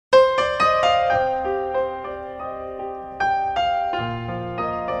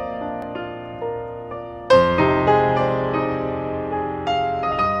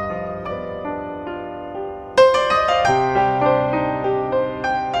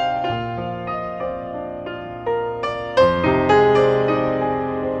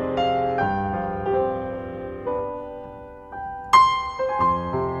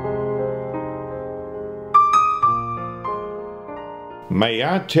May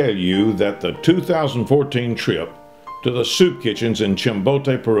I tell you that the 2014 trip to the soup kitchens in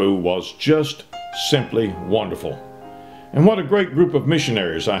Chimbote, Peru was just simply wonderful. And what a great group of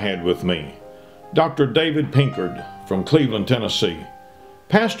missionaries I had with me. Dr. David Pinkard from Cleveland, Tennessee.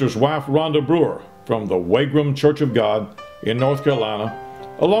 Pastor's wife Rhonda Brewer from the Wagram Church of God in North Carolina,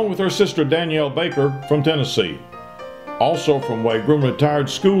 along with her sister Danielle Baker from Tennessee. Also from Wagram, retired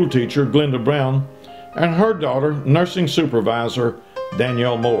school teacher Glenda Brown and her daughter, nursing supervisor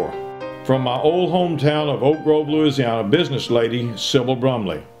Danielle Moore. From my old hometown of Oak Grove, Louisiana, business lady Sybil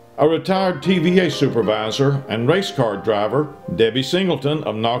Brumley. A retired TVA supervisor and race car driver Debbie Singleton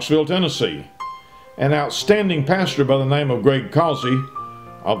of Knoxville, Tennessee. An outstanding pastor by the name of Greg Causey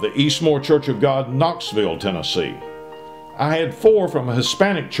of the Eastmore Church of God, Knoxville, Tennessee. I had 4 from a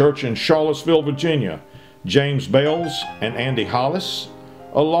Hispanic church in Charlottesville, Virginia, James Bales and Andy Hollis,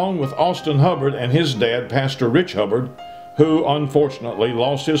 along with Austin Hubbard and his dad, Pastor Rich Hubbard, who unfortunately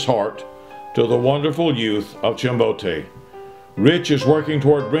lost his heart to the wonderful youth of Chimbote. Rich is working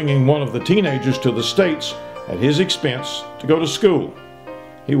toward bringing one of the teenagers to the States at his expense to go to school.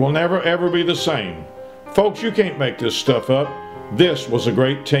 He will never ever be the same. Folks, you can't make this stuff up. This was a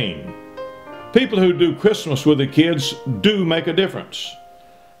great team. People who do Christmas with the kids do make a difference.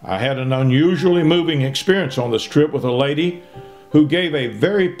 I had an unusually moving experience on this trip with a lady who gave a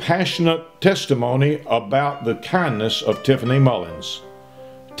very passionate testimony about the kindness of Tiffany Mullins.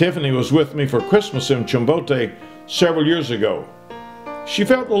 Tiffany was with me for Christmas in Chimbote several years ago. She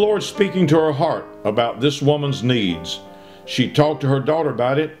felt the Lord speaking to her heart about this woman's needs. She talked to her daughter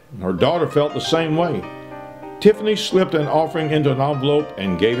about it, and her daughter felt the same way. Tiffany slipped an offering into an envelope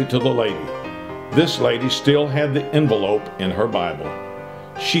and gave it to the lady. This lady still had the envelope in her Bible.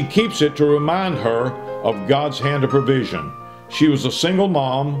 She keeps it to remind her of God's hand of provision. She was a single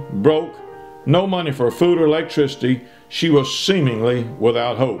mom, broke, no money for food or electricity. She was seemingly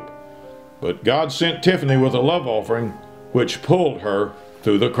without hope. But God sent Tiffany with a love offering which pulled her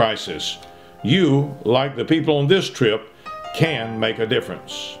through the crisis. You, like the people on this trip, can make a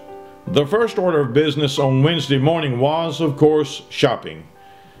difference. The first order of business on Wednesday morning was, of course, shopping.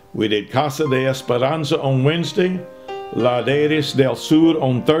 We did Casa de Esperanza on Wednesday, Laderas del Sur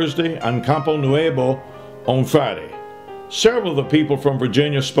on Thursday, and Campo Nuevo on Friday. Several of the people from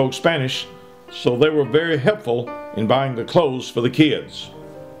Virginia spoke Spanish, so they were very helpful in buying the clothes for the kids.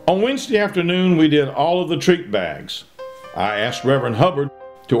 On Wednesday afternoon, we did all of the treat bags. I asked Reverend Hubbard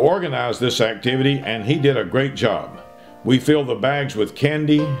to organize this activity, and he did a great job. We filled the bags with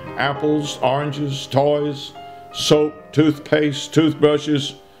candy, apples, oranges, toys, soap, toothpaste,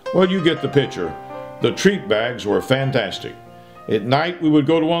 toothbrushes. Well, you get the picture. The treat bags were fantastic. At night, we would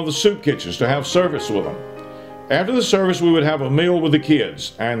go to one of the soup kitchens to have service with them. After the service, we would have a meal with the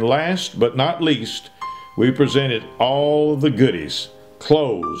kids. And last but not least, we presented all of the goodies: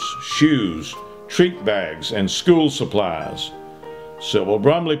 clothes, shoes, treat bags, and school supplies. Sybil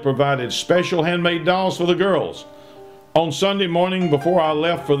Brumley provided special handmade dolls for the girls. On Sunday morning before I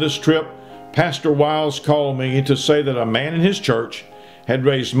left for this trip, Pastor Wiles called me to say that a man in his church had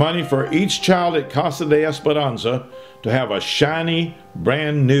raised money for each child at Casa de Esperanza to have a shiny,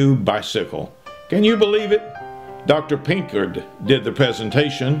 brand new bicycle. Can you believe it? Dr. Pinkard did the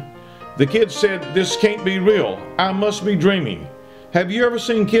presentation. The kids said, "This can't be real. I must be dreaming. Have you ever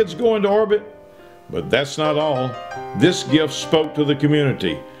seen kids go into orbit?" But that's not all. This gift spoke to the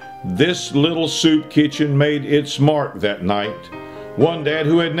community. This little soup kitchen made its mark that night. One dad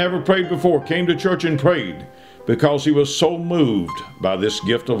who had never prayed before came to church and prayed because he was so moved by this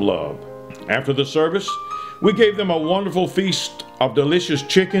gift of love. After the service, we gave them a wonderful feast of delicious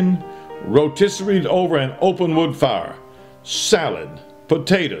chicken, rotisseried over an open wood fire, salad,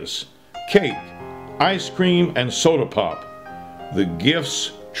 potatoes, cake, ice cream, and soda pop. The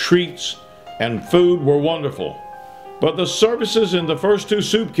gifts, treats, and food were wonderful. But the services in the first 2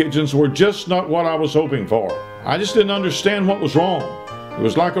 soup kitchens were just not what I was hoping for. I just didn't understand what was wrong. It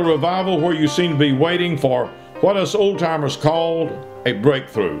was like a revival where you seem to be waiting for what us old-timers called a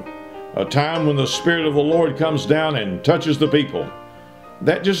breakthrough, a time when the Spirit of the Lord comes down and touches the people.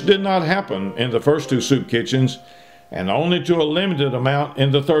 That just did not happen in the first 2 soup kitchens, and only to a limited amount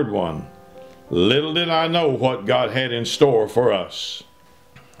in the third one. Little did I know what God had in store for us.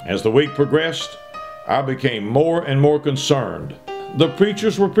 As the week progressed, I became more and more concerned. The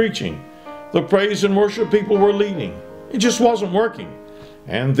preachers were preaching. The praise and worship people were leading. It just wasn't working.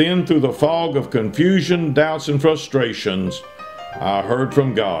 And then through the fog of confusion, doubts, and frustrations, I heard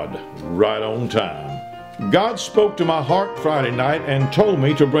from God right on time. God spoke to my heart Friday night and told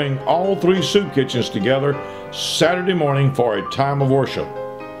me to bring all 3 soup kitchens together Saturday morning for a time of worship.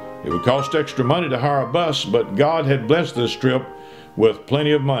 It would cost extra money to hire a bus, but God had blessed this trip with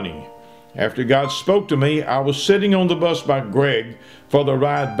plenty of money. After God spoke to me, I was sitting on the bus by Greg for the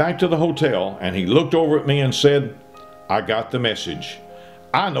ride back to the hotel, and he looked over at me and said, "I got the message.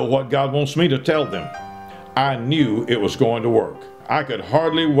 I know what God wants me to tell them." I knew it was going to work. I could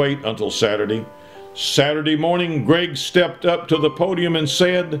hardly wait until Saturday. Saturday morning, Greg stepped up to the podium and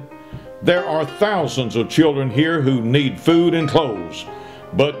said, "There are thousands of children here who need food and clothes,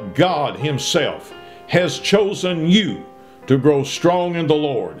 but God Himself has chosen you to grow strong in the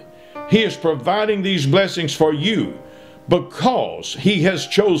Lord. He is providing these blessings for you because He has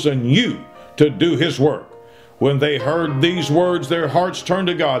chosen you to do His work." When they heard these words, their hearts turned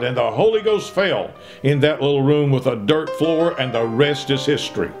to God, and the Holy Ghost fell in that little room with a dirt floor, and the rest is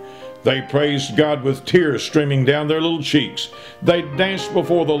history. They praised God with tears streaming down their little cheeks. They danced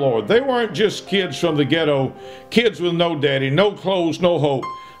before the Lord. They weren't just kids from the ghetto, kids with no daddy, no clothes, no hope.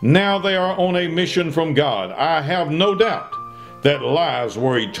 Now they are on a mission from God. I have no doubt that lives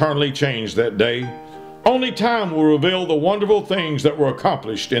were eternally changed that day. Only time will reveal the wonderful things that were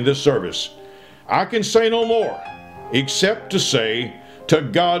accomplished in this service. I can say no more, except to say, to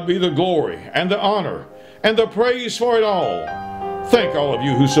God be the glory and the honor and the praise for it all. Thank all of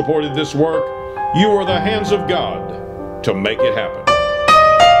you who supported this work. You are the hands of God to make it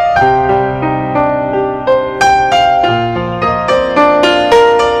happen.